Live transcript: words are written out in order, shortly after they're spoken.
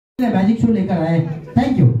Magic show लेकर आए।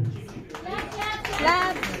 Thank you.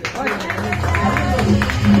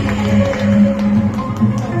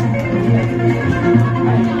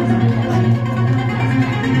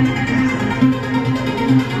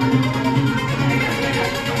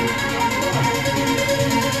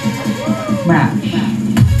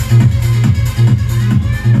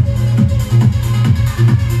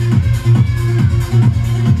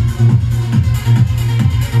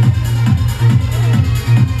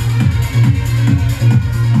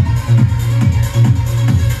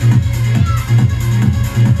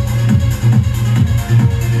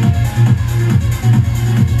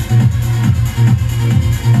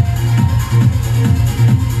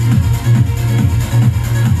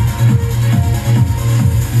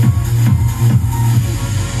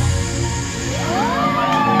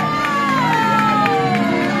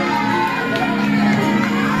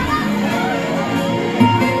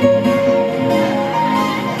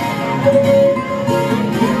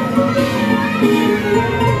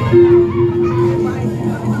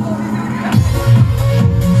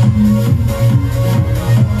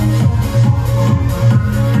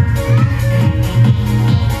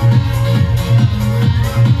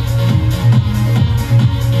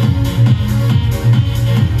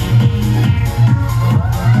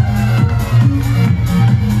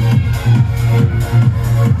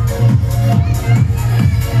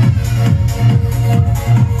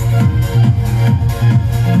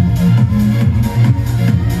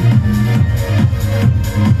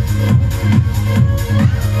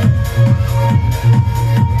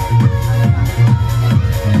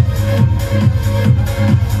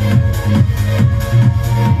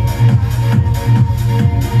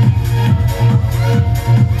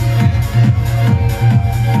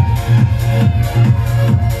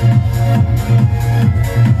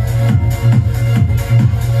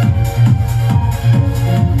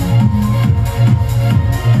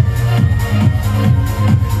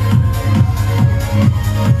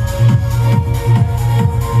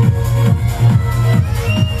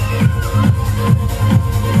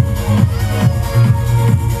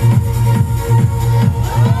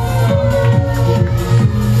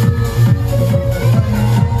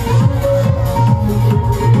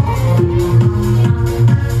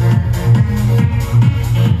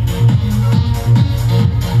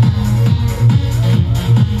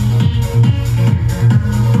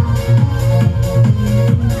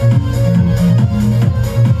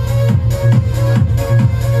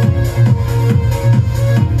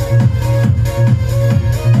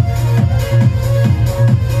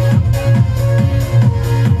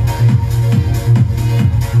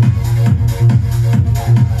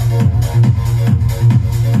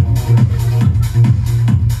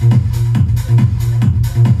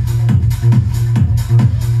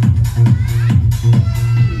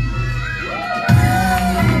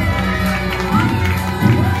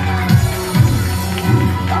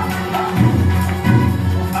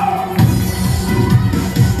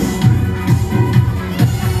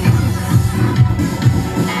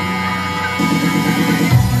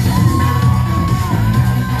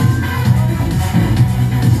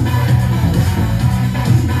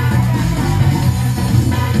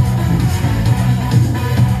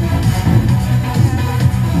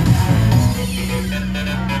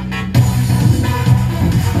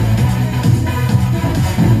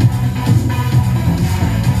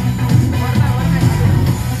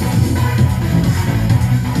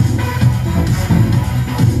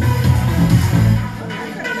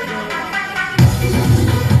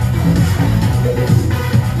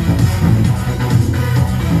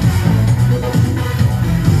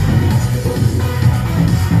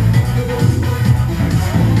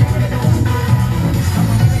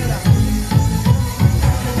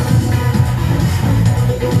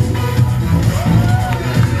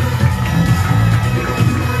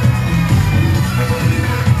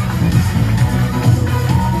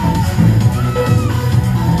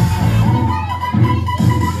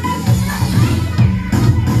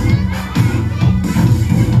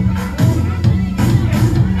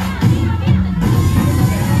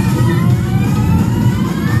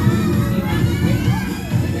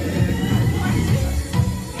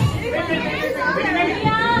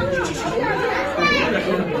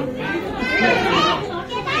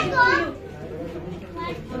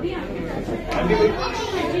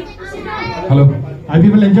 Hello. Are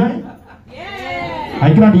people enjoying? Yeah. I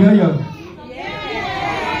cannot hear you. Yeah.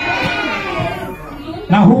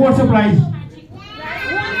 Now who wants a prize?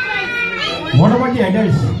 What about the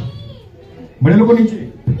adults? बड़े लोगों नीचे.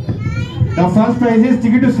 The first prize is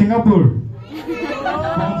ticket to Singapore.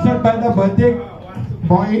 Sponsored by the birthday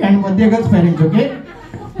boy and birthday girl's parents. Okay.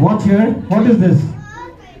 Watch here. What is this?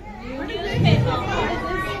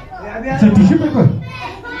 It's a tissue paper.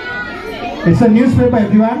 It's a newspaper,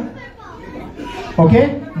 everyone.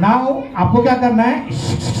 Okay. Now आपको क्या करना है?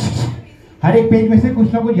 हर एक page में से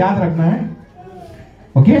कुछ ना कुछ याद रखना है.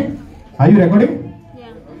 Okay? Are you recording?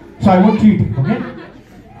 Yeah. So I won't cheat. Okay?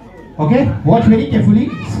 Okay? Watch very carefully.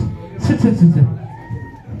 Sit.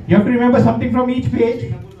 You have to remember something from each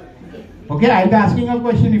page. Okay? I'll be asking a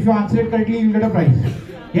question. If you answer it correctly, you'll get a prize.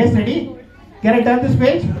 Yes, ready? Can I turn this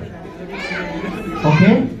page?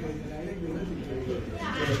 Okay.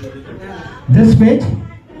 This page.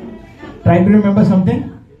 Try to remember something.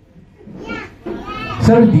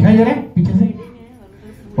 Sir, दिखाई दे रहा है पीछे से?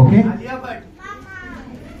 Okay.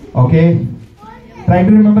 Okay. Try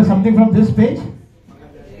to remember something from this page.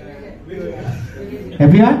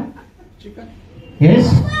 Everyone?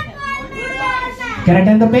 Yes? Can I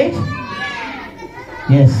turn the page?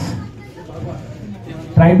 Yes.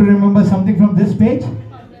 Try to remember something from this page.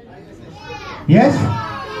 Yes?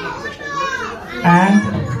 And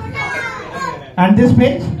this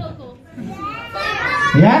page?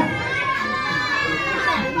 Yeah?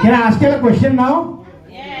 Can I ask you a question now?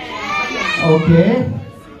 Okay.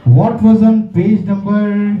 What was on page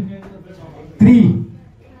number 3?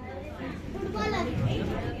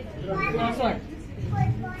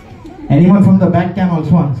 Anyone from the back can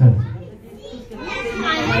also answer.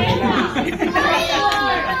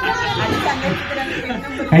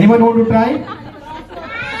 Anyone want to try?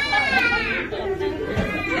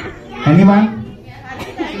 Anyone?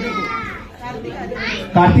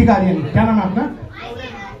 Kartik Aaryan. क्या नाम है आपका?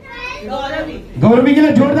 गौरवी के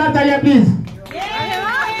लिए जोरदार तालियां please.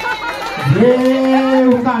 ये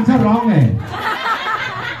उनका आंसर रॉन्ग है.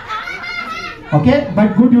 Okay,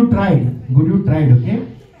 but good you tried. Okay.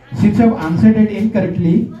 Since you have answered it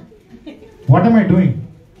incorrectly, what am I doing?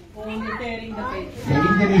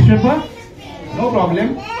 Tearing the newspaper? No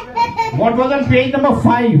problem. What was on page number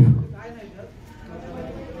 5?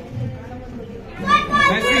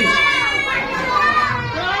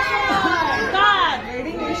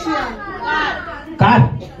 Car.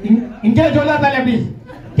 इनके लिए जोरदार तालियां प्लीज.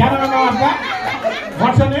 क्या नाम है आपका?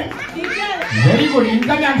 What's your name? Very good.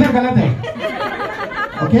 इनका भी आंसर गलत है.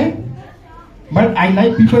 Okay? But I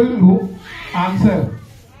like people who answer.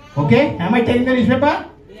 Okay? Am I tearing the newspaper?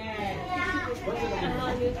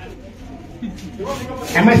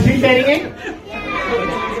 Am I still tearing it?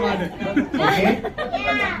 Okay.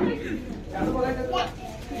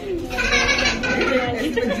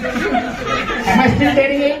 Am I still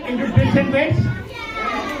tearing it into twists and bits?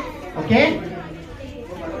 Okay?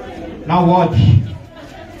 Now watch.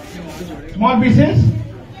 Small pieces.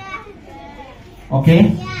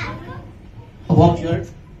 Okay. Watch here.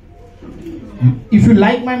 If you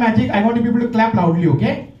like my magic, I want you people to clap loudly,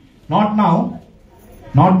 okay? Not now.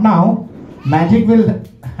 Magic will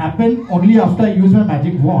happen only after I use my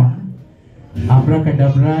magic wand.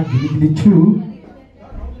 Abracadabra, gilly choo.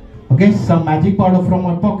 Okay, some magic powder from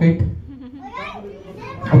my pocket.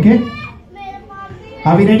 Okay?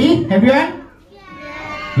 Are we ready, everyone?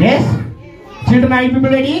 Yes? Children, are you people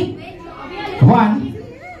ready? 1,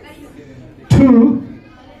 2.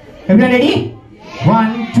 Everyone ready?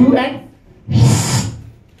 1, 2, and.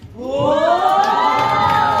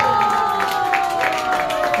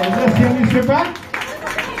 Is this the newspaper?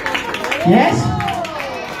 Yes?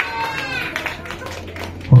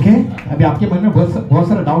 Okay? अभी आपके मन में बहुत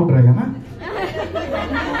सारा doubt रहेगा ना?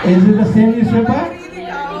 Is it the same newspaper?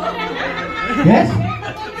 Yes?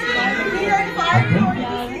 Okay.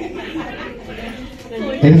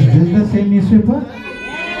 Is this the same newspaper?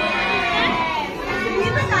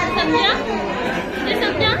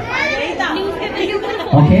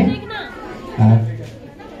 Okay.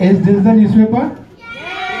 Is this the newspaper?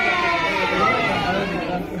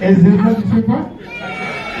 Is this the newspaper?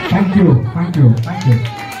 Thank you. Okay.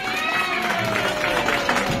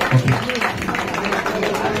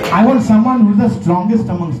 I want someone who's the strongest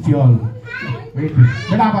amongst you all. Wait.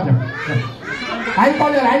 बेटा आप आ जाओ. I'll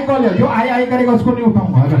call you. जो आई करेगा उसको नहीं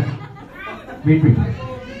उठाऊंगा. Wait.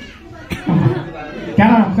 क्या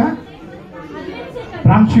नाम आपका?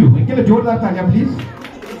 Pramchu. इनके लिए जोरदार तालियां please.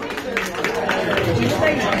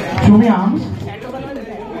 Show me arms.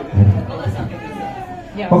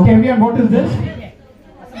 Okay, everyone, what is this?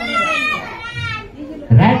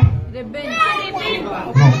 Rat? Ribbon.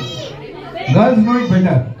 No. Girls know it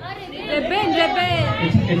better. Ribbon.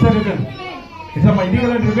 It's a ribbon. It's a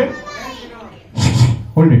multicolored ribbon.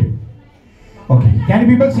 Hold it. Okay. Can you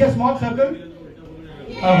people see a small circle?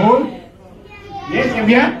 A hole? Yes,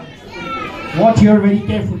 everyone? Watch here very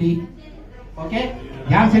carefully. Okay?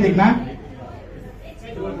 ध्यान से देखना.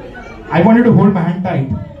 I want you to hold my hand tight.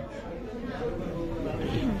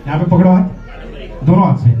 यहाँ पे पकड़ो हाथ, दोनों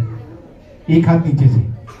हाथ से, एक हाथ नीचे से,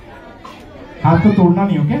 हाथ को तोड़ना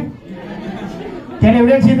नहीं, okay? Can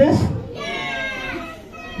everyone see this?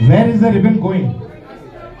 Where is the ribbon going?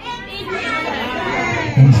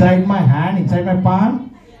 Inside my hand, inside my palm.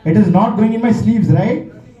 It is not going in my sleeves, right?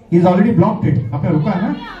 He's already blocked it. आपने रुका है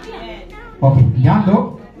ना? Okay, ध्यान दो.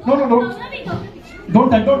 No. Don't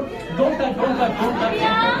touch.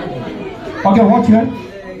 Okay, watch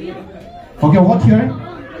here.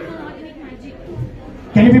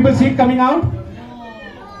 Can you people see it coming out?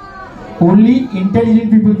 Only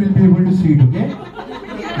intelligent people will be able to see it, okay?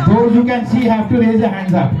 Those who can see have to raise their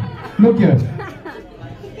hands up. Look here.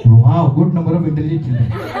 Wow, good number of intelligent children.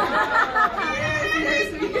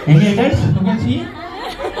 Any adults who can see?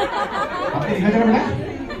 आपको दिखाई दे रहा है?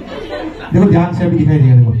 देखो ध्यान से अभी दिखाई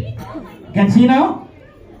देगा देखो. Can see now?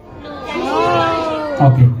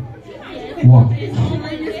 Okay. What?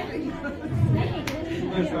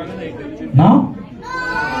 Now?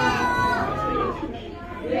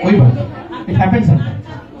 कोई बात. It happens sometimes.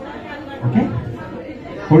 Okay?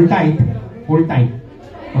 Hold tight.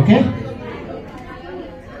 Okay?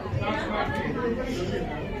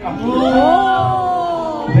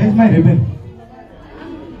 Where's my ribbon?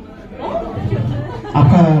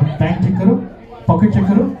 आपका पैंट चेक करो, पॉकेट चेक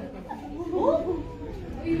करो.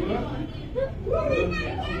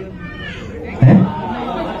 है?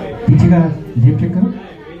 पीछे का जेब चेक करो.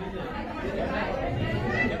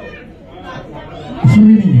 उसमें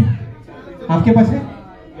भी नहीं है. आपके पास है?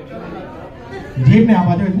 जेब में आप आ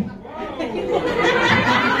जाओ इधर.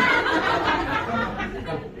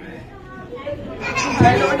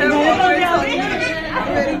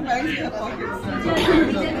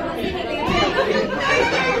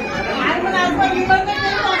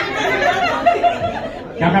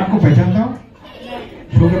 क्या मैं आपको पहचानता हूँ?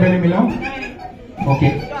 शो के पहले मिला हूँ? ओके.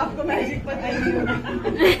 आपको मैजिक पता ही नहीं होगा.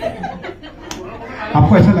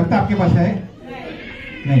 आपको ऐसा लगता है आपके पास है?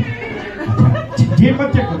 नहीं. अच्छा, जेब मत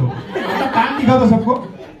चेक करो. अपना कान दिखा दो सबको.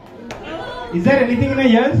 Is there anything in your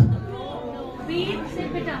ears?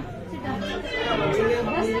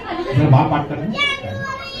 बात कर रहे हैं.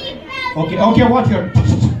 Okay, watch here.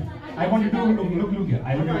 I want you to look here.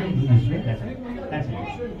 I want you to do this way. That's it.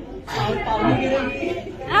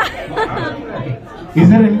 Okay. Is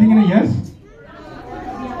there anything in your ears?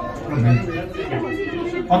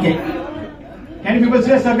 Okay. Can you people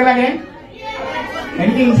see a circle again?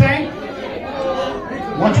 Anything inside?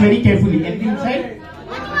 Watch very carefully. Anything inside?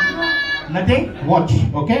 Nothing? Watch.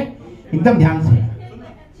 Okay? एकदम ध्यान से.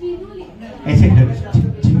 ऐसे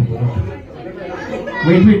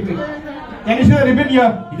Wait. Can you see the ribbon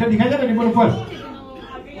here? इधर दिखाई दे रहा ribbon ऊपर?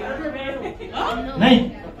 नहीं.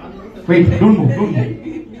 Wait, don't move.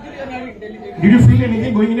 Did you feel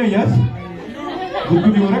anything going in your ears?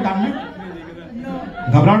 गुदगुदी हो रहा है कान में?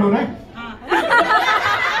 घबराहट हो रहा है?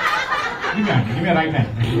 Give me a right hand.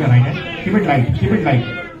 Keep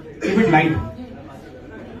it light.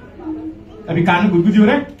 अभी कान में गुदगुदी हो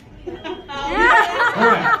रहा है? हो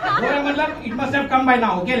रहा है मतलब it must have come by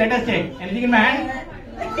now. Okay, let us check. Anything in my hand?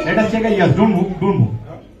 Let us check. Yes, don't move.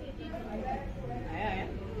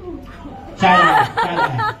 Chala.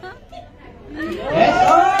 Yes.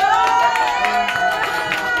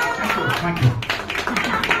 Thank you.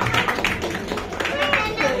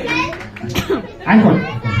 I'll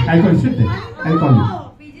call you. Sit there. I'll call you.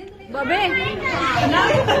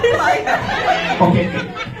 Okay.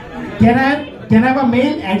 Can I have a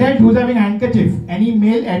male adult who's having handkerchief? Any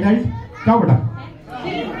male adult? क्या बता?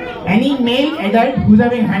 Any male adult who's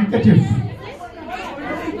having handkerchief?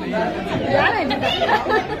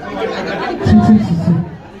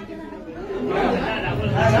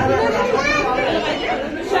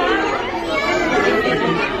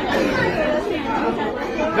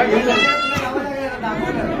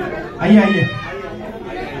 आइए.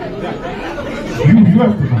 You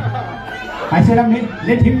have to come. I said,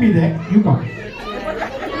 let him be there. You come.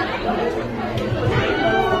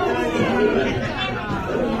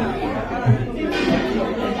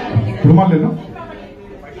 रुमाल ले लो.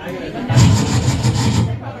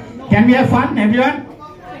 Can we have fun, everyone?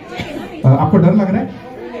 आपको डर लग रहा है?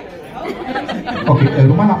 Okay,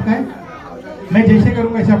 रुमाल आपका है. मैं जैसे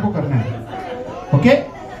करूंगा ऐसे आपको करना है.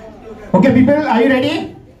 Okay, people, are you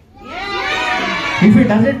ready? If he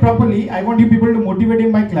does it properly, I want you people to motivate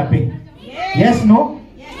him by clapping. Yes, no?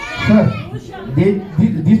 Sir,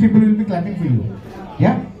 these people will be clapping for you.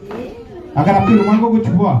 Yeah? अगर आपके रुमाल को कुछ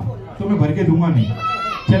हुआ तो मैं भर के दूंगा नहीं.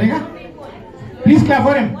 चलेगा? Please clap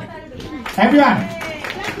for him. Everyone.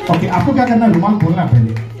 Okay, आपको क्या करना है? रुमाल खोलना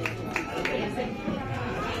पहले.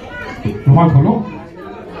 रुमाल खोलो.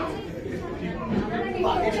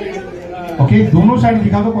 Okay, दोनों साइड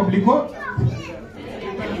दिखा दो पब्लिक को.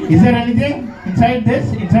 Is there anything inside this?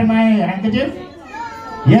 Inside my handkerchief?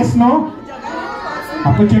 Yes, no?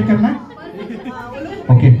 आपको चेक करना है?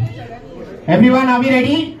 Okay. Everyone, are we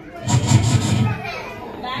ready?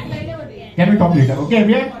 Can we talk later? Okay,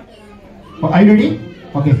 everyone? Are you ready?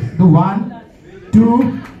 Okay, do 1,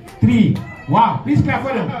 2, 3. Wow, please clap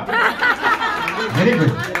for him. Very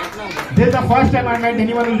good. This is the first time I met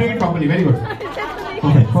anyone who is doing it properly. Very good.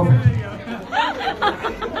 Okay, perfect.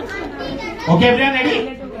 Okay, everyone ready?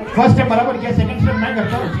 First step बराबर किया, second step मैं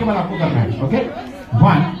करता हूँ, उसके बाद आपको करना है. Okay?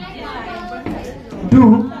 1, 2.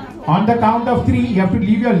 On the count of 3, you have to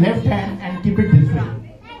leave your left hand and keep it this way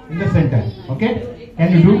in the center. Okay?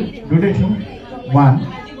 Can you do it too? 1,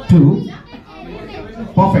 2.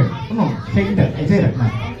 Perfect. No, center. ऐसे ही रखना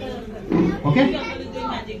है. Okay?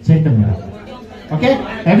 Center में. Okay?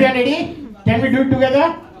 Everyone ready? Can we do it together?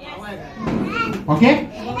 Okay?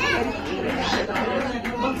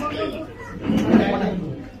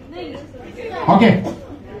 Okay.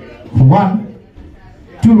 1,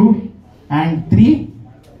 2, and 3.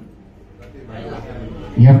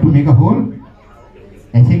 You have to make a hole.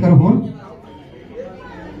 ऐसे करो hole.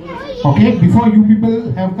 Okay. Before you people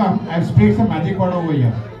have come, I have sprayed some magic powder over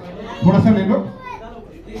here. थोड़ा सा ले लो.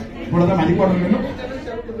 थोड़ा सा magic powder ले लो.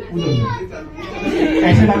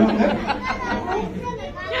 ऐसे डालो अंदर.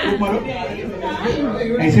 मारो.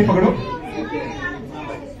 ऐसे पकड़ो.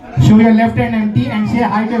 Show your left hand empty and say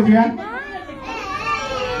hi to everyone.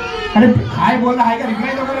 अरे हाय बोलना, हाय का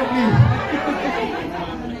रिप्लाई तो करो प्लीज.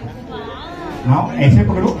 नाउ ऐसे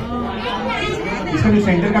पकड़ो. इसका जो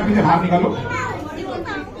सेंटर का पीछे बाहर निकालो.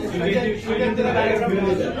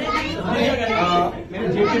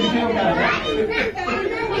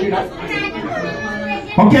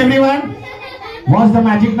 Okay everyone, watch the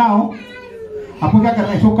magic now. आपको क्या करना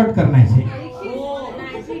है? इसको कट करना है इसे.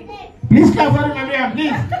 Please clap for him everyone,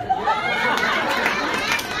 please.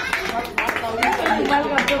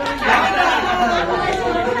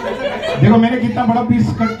 देखो मैंने कितना बड़ा पीस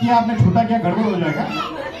कट किया, आपने छोटा किया, गड़बड़ हो जाएगा.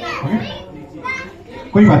 ओके,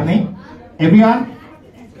 कोई बात नहीं. एवरीवन,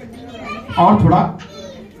 और थोड़ा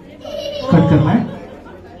कट करना है.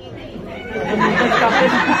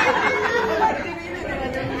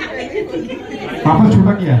 वापस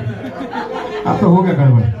छोटा किया, अब तो हो गया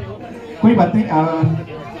गड़बड़. कोई बात नहीं.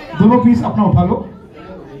 दोनों पीस अपना उठा लो.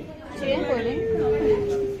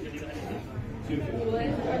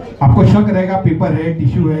 आपको शक रहेगा, पेपर है,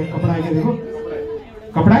 टिश्यू है, कपड़ा है. देखो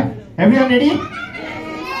कपड़ा है. Everyone ready?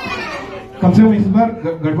 कम से कम इस बार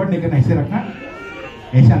गड़बड़ नहीं करना. ऐसे रखना,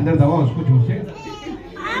 ऐसे अंदर दबाओ उसको, जोर से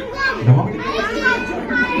दबाओ,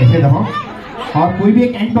 ऐसे दबाओ. और कोई भी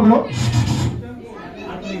एक एंड पकड़ो,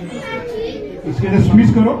 इसके अंदर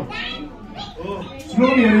स्क्वीज करो.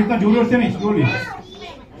 स्लोली, इतना जोर से नहीं, स्लोली.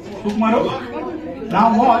 फूंक मारो. Now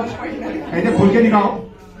watch. ऐसे खोल के दिखाओ.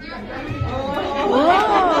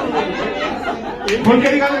 खोल के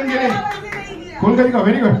दिखाओ. खोल के दिखाओ.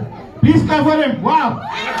 Very good. Please clap for him. वाह,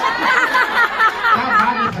 क्या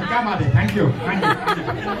बात है सर, क्या बात है. Thank you, thank you.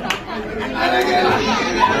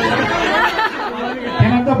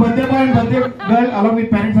 Can I have the birthday boy and birthday girl along with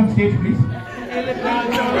parents on stage, please?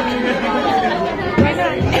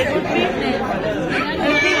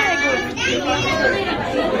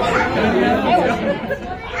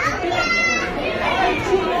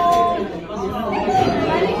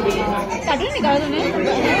 Cutting निकाला तूने?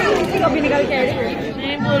 कभी निकाल के ऐड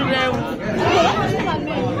नहीं बोल रहा हूँ.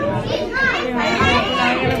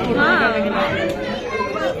 हाँ.